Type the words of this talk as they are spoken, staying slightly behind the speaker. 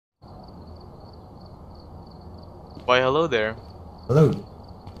Why, hello there. Hello.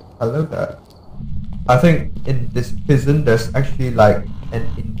 Hello there. I think in this prison there's actually like an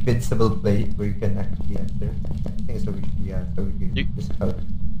invincible place where you can actually enter. I think it's over here. Yeah, so we can just go.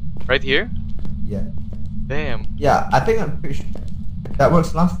 Right here? Yeah. Damn. Yeah, I think I'm pretty sure that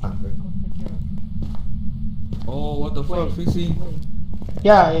works last time, right? Oh, what the fuck, Fixie?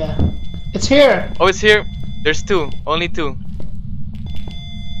 Yeah, yeah. It's here! Oh, it's here. There's two. Only two.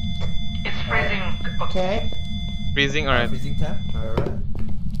 It's freezing. Okay. Freezing? Alright. Freezing tap? Alright.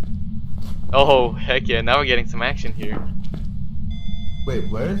 Oh, heck yeah. Now we're getting some action here. Wait,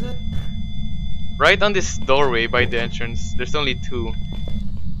 where is it? Right on this doorway by the entrance. There's only two.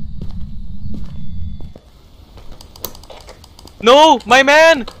 No! My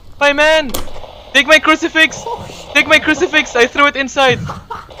man! My man! Take my crucifix! Take my crucifix! I threw it inside!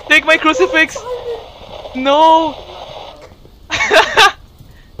 Take my crucifix! No!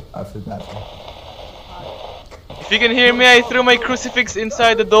 After that. If you can hear me, I threw my crucifix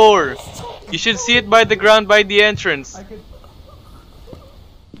inside the door. You should see it by the ground by the entrance.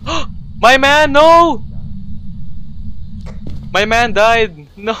 My man, no! My man died.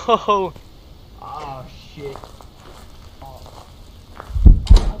 No. Oh shit.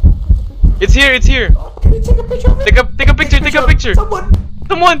 It's here, it's here. Can you take a picture of it? Take a picture, take a picture.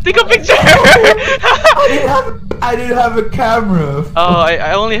 Someone, take a picture. I didn't have a camera. Oh,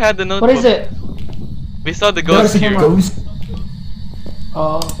 I only had the notebook. What is it? We saw the ghost here. Ghost.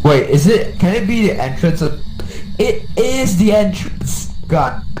 Oh. Wait, is it? Can it be the entrance of? It is the entrance.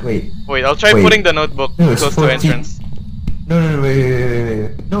 God, wait. Wait, I'll try Wait. putting the notebook No, it's close to 14. entrance. No,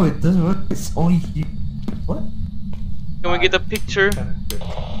 wait. No, it doesn't work. It's only here. What? Can we get a picture?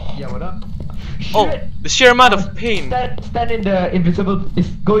 Yeah, what up? Oh, the sheer amount of pain. Stand in the invisible. It's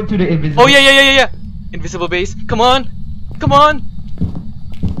going to the invisible. Oh yeah. Invisible base. Come on. Come on.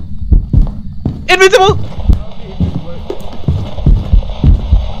 Invisible.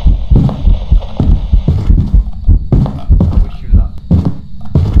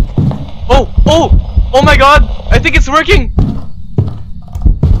 Oh my god. I think it's working.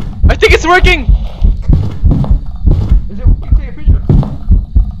 I think it's working. Is it? You take a picture.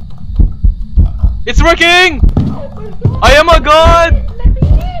 It's working. I am a god.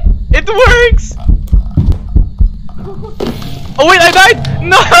 It works. Oh wait, I died.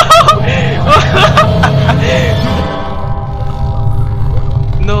 No.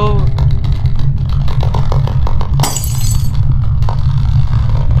 No.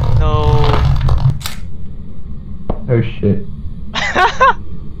 No. Oh shit.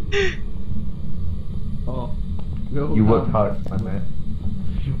 Oh. You worked hard, my man.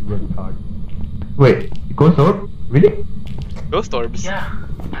 You worked hard. Wait, ghost orb? Really? Ghost orbs. Yeah,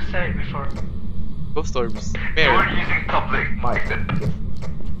 I said it before. Ghost orbs. You're Where? using public mic then.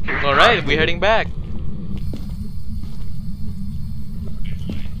 Alright, we're heading back.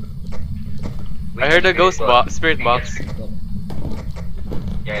 I heard a ghost box, spirit box.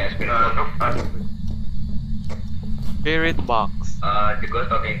 Yeah, spirit box. Spirit box. The ghost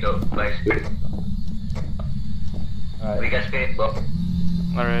talking to my spirit. We got spirit box.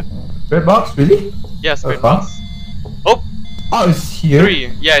 Alright. Red box, really? Yeah, spirit Oh, box. Oh! Oh, it's here.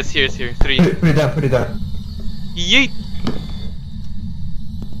 3. Yeah, it's here, 3. Put it down, put it down. Yeet!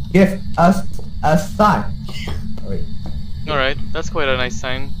 Give us a sign. Oh, wait. Alright, that's quite a nice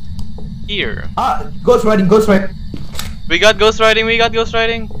sign. Here. Ah, ghost riding, ghost riding. We got ghost riding,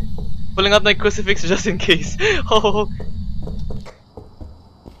 Pulling out my crucifix just in case. Oh.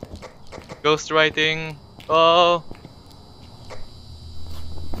 Ghost writing. Oh.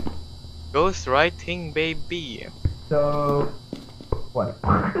 Ghost writing, baby. So, what?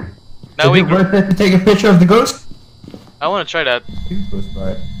 Now Is it worth it to take a picture of the ghost? I wanna try that. Ghost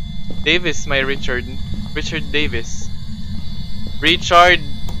ride. Davis, my Richard. Richard Davis. Richard.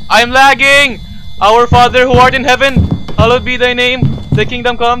 I'm lagging! Our Father who art in heaven, hallowed be thy name. Thy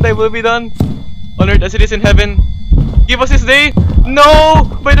kingdom come, thy will be done. On earth as it is in heaven. Give us this day. No!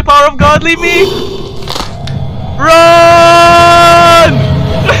 By the power of God, leave me! Run!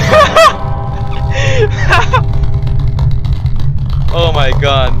 Oh my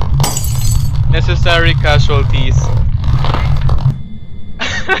god. Necessary casualties.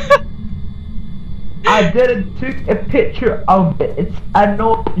 I didn't take a picture of it. It's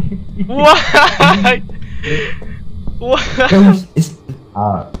annoying. What? What?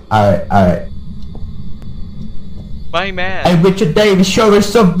 Alright. My man. Hey, Richard Davis, show us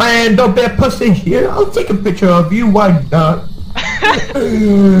some man. Don't be a pussy here. I'll take a picture of you. Why not?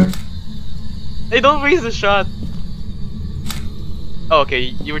 Hey, don't raise the shot. Oh, okay,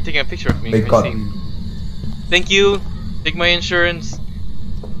 you were taking a picture of me. They I got see. me. Thank you. Take my insurance.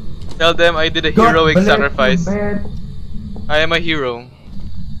 Tell them I did a God heroic bless you, sacrifice. man. I am a hero.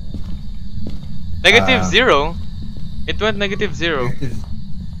 Negative 0? It went negative 0.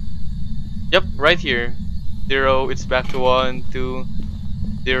 Yep, right here. 0, it's back to 1, 2,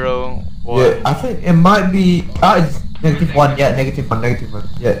 0, 1. Yeah, I think it might be. It's -1. Yeah, -1, -1.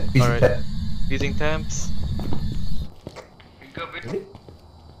 Yeah, Alright. Using temps. Really?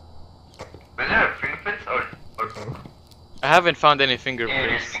 Was there fingerprints or? I haven't found any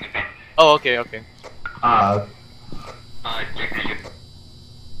fingerprints. fingerprint. Oh, okay, okay. Check.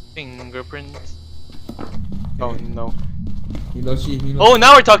 Fingerprints. Oh no. Hiroshi. Oh,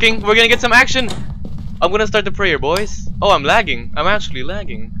 now we're talking. We're gonna get some action. I'm gonna start the prayer, boys. Oh, I'm lagging. I'm actually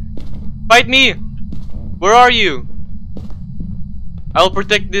lagging. Fight me! Where are you? I'll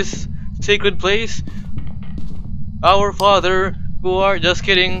protect this sacred place. Our Father, who are... Just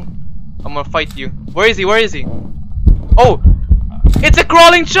kidding. I'm gonna fight you. Where is he? Where is he? Oh! It's a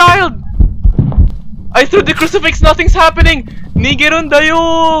crawling child! I threw the crucifix, nothing's happening! Nigeron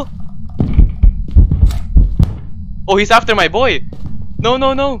dayo! Oh, he's after my boy! No,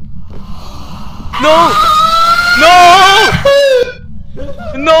 no, no! No! No!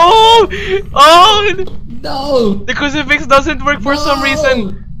 No! Oh! No! The crucifix doesn't work for some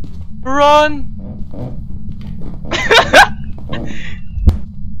reason! Run!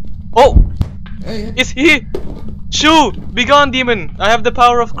 Oh! Hey, Is he? Shoo! Begone, demon! I have the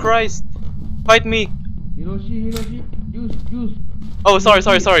power of Christ! Fight me! Hiroshi. Use. Oh, sorry.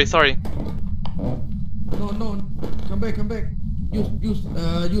 No. Come back. Use.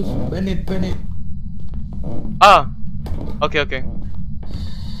 Bennett. Ah! Okay.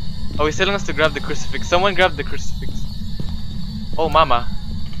 Oh, he's telling us to grab the crucifix. Someone grab the crucifix. Oh, mama.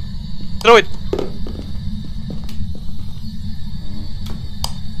 Throw it!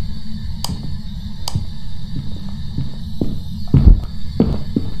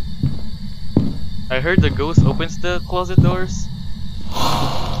 I heard the ghost opens the closet doors.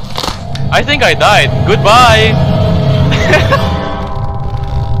 I think I died. Goodbye!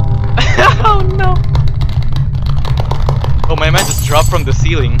 Oh no! Oh, my man just dropped from the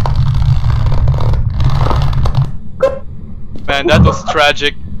ceiling. Man, that was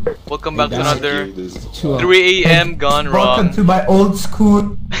tragic. Welcome back to another 3 AM gone wrong. Welcome to my old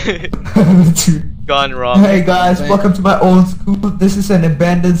school. Gone wrong. Hey guys, welcome to my old school. This is an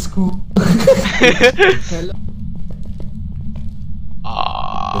abandoned school. Hello.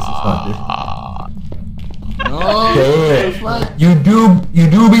 This is not this. No. Yeah. You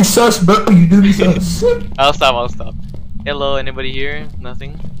do be sus, bro. You do be sus. I'll stop. Hello, anybody here?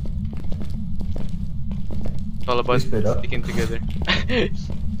 Nothing? It's all about Please split up. sticking together.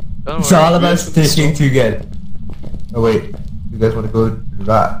 Don't It's worry. all about sticking together. Oh wait, you guys want to go to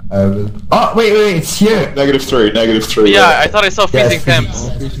that? I will. Oh wait, it's here. -3. Yeah, I thought I saw freezing Yes. temps.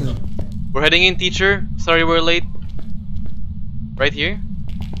 We're heading in, teacher. Sorry we're late. Right here?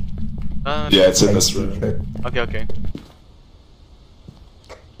 Yeah, it's in this room. Okay.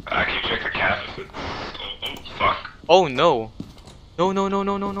 Can you check the cab if it's... Oh, fuck. Oh no.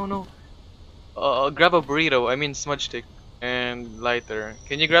 No. Grab a burrito, I mean smudge stick. And lighter.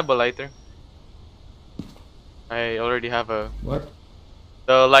 Can you grab a lighter? I already have What?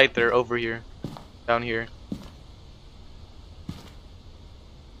 the lighter over here. Down here.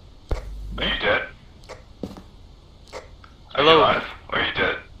 Are you dead? Hello. Are you alive? Or are you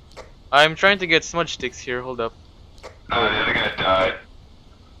dead? I'm trying to get smudge sticks here, hold up. The other guy died.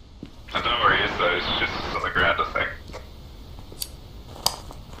 I don't know where he is though, he's just on the ground, I think.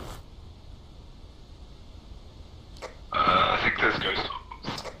 I think there's ghost orbs.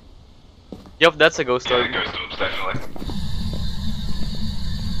 Yup, that's a ghost Yeah, orb. ghost orbs, definitely.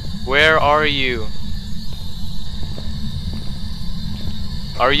 Where are you?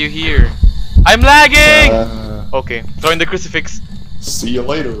 Are you here? I'm lagging! Okay, throwing the crucifix. See you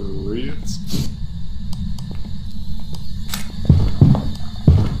later, idiots.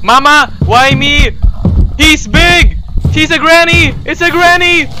 Mama, why me? He's big! He's a granny! It's a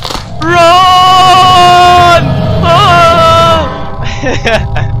granny! Run! Ah!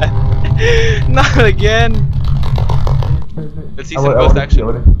 Not again. Let's see some ghost action.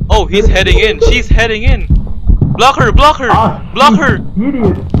 Oh, he's heading in. She's heading in. Block her! Block her! Block her!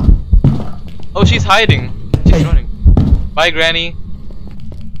 Idiot. Oh, she's hiding. She's running. Bye, granny.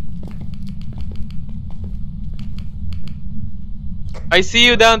 I see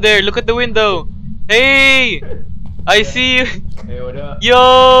you down there. Look at the window. Hey! I see you. Hey, what up?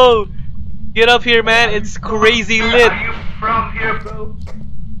 Yo! Get up here, man. It's crazy lit. Are you from here, bro?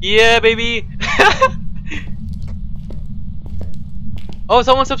 Yeah, baby. Oh,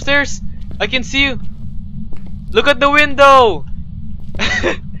 someone's upstairs. I can see you. Look at the window.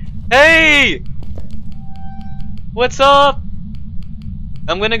 Hey! What's up?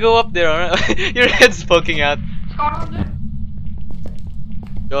 I'm gonna go up there. Alright? Your head's poking out. What's going on there?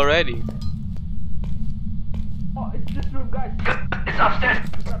 You already? Oh, it's this room, guys. It's upstairs.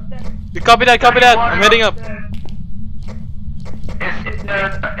 It's upstairs. You copy that, copy that. I'm heading up. It's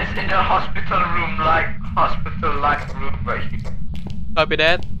in the hospital room, hospital-like room right here. Copy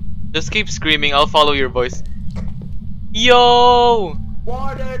that. Just keep screaming, I'll follow your voice. Yo!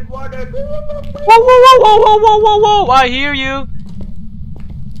 Warden, warden. Whoa, whoa, whoa, whoa, whoa, whoa, whoa, whoa! I hear you!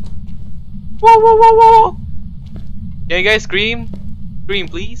 Whoa, whoa, whoa, whoa! Can you guys scream? Scream,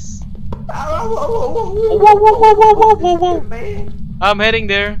 please. Whoa, whoa, whoa, Whoa, whoa, whoa, whoa, whoa, whoa, whoa! man. I'm heading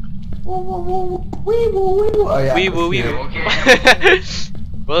there. Whoa, whoa, whoa, wee woo, wee woo. Oh, yeah, Wee woo, wee okay. woo. Okay.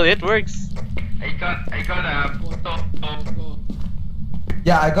 Well, it works. I got a photo.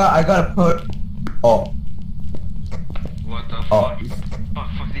 Yeah, I got a put. Oh, What the oh. fuck? Oh,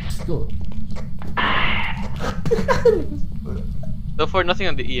 fuck this. Let's go. So far, nothing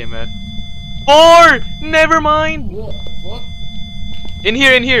on the EMF. 4! Never mind! What? What? In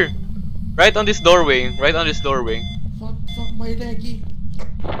here, in here! Right on this doorway. Right on this doorway. Fuck my leggy.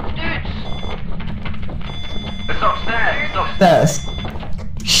 Dude! It's upstairs. It's upstairs. That's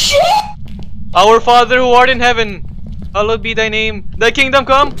shit. Our Father who art in heaven, hallowed be thy name. Thy kingdom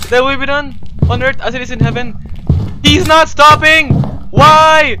come, thy will be done, on earth as it is in heaven. He's not stopping!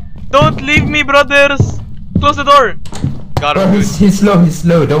 Why? Don't leave me, brothers! Close the door! Got Bro, him. he's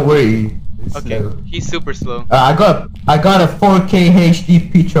slow. Don't worry. He's Okay, slow. he's super slow. I got a 4K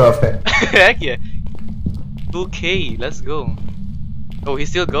HD picture of it. Heck yeah. 2K, let's go. Oh, he's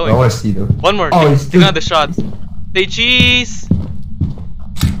still I going. wanna see though. One more. Oh, Take he's still. another shot. Say cheese!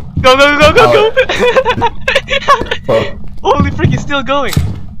 Go, go, go, go, go! Fuck. Holy frick, he's still going!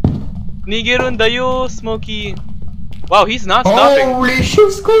 Nigerun dayo, Smokey. Wow, he's not stopping. Holy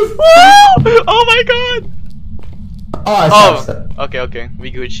shit, Scoop! Oh my god! Oh, I Oh, stopped. okay,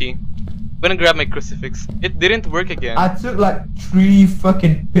 we Gucci. I'm gonna grab my crucifix. It didn't work again. I took like 3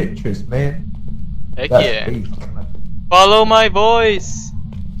 fucking pictures, man. Heck That's yeah. crazy. Follow my voice.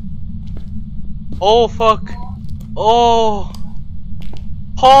 Oh fuck. Oh.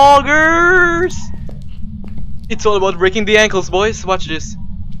 Poggers! It's all about breaking the ankles, boys. Watch this.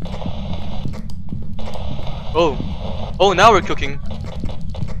 Oh. Oh, now we're cooking.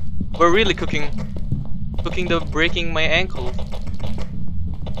 We're really cooking. Cooking the breaking my ankle.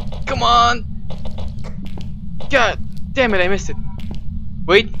 Come on! God damn it, I missed it.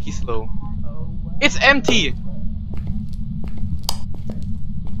 Wait, he's slow. It's empty!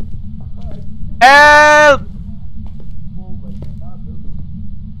 Help!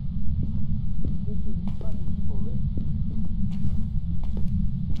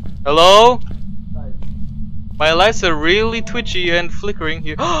 Hello? My lights are really twitchy and flickering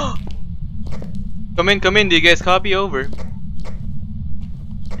here. Come in, do you guys copy over? You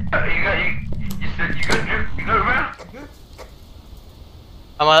said you good, man?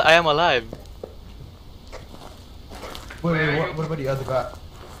 I am alive. Wait, what about the other guy?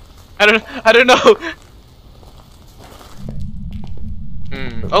 I don't know.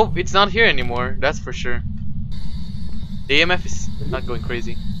 Oh, it's not here anymore, that's for sure. The EMF is not going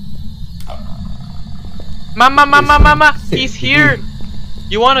crazy. Mama, he's here.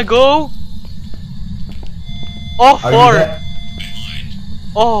 You wanna go? Oh, Are you 4. there?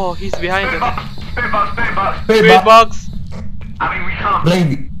 Oh, he's behind us. Spirit box. Spirit box. I mean, we can't. Blame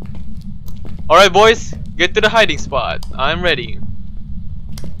me. Alright, boys, get to the hiding spot. I'm ready.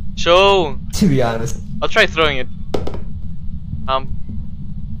 Show. To be honest. I'll try throwing it.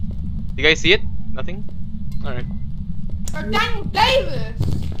 You guys see it? Nothing? Alright. Daniel Davis!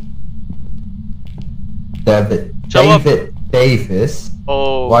 David Davis.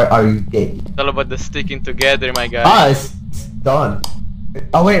 Oh, Why are you gay? it's all about the sticking together, my guy. Ah, it's done.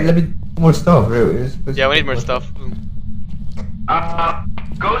 Oh wait, let me more stuff. Really. Yeah, we need more stuff.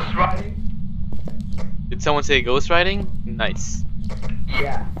 Ghost riding. Did someone say ghost riding? Nice.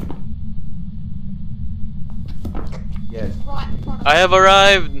 Yeah. Yes. Right in front of I have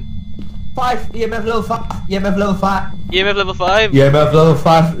arrived. 5 EMF level 5. EMF level 5. EMF level 5. EMF level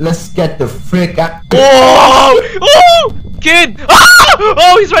 5. Let's get the frick out. Oh! Oh! Kid! Ah!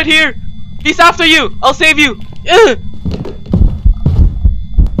 Oh, he's right here! He's after you! I'll save you! Ugh!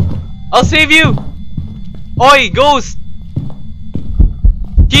 I'll save you! Oi, ghost!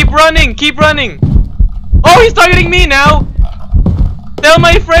 Keep running! Keep running! Oh, he's targeting me now! Tell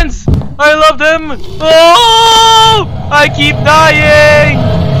my friends I love them! Oh! I keep dying!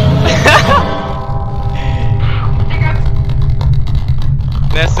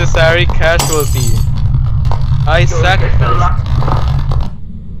 Necessary casualty. I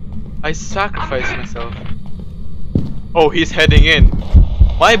sacrificed myself. Oh, he's heading in.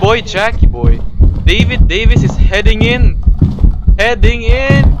 My boy, Jackie boy. David Davis is heading in. Heading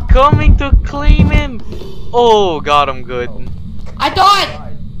in. Coming to claim him. Oh, got him good. I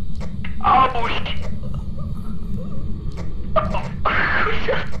died! Oh shit.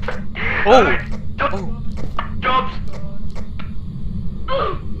 Oh. Job's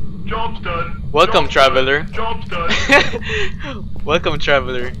Job's done. Welcome, Job's traveler. Done. Job's done. Welcome,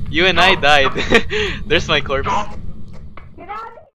 traveler. You and I died. There's my corpse. Job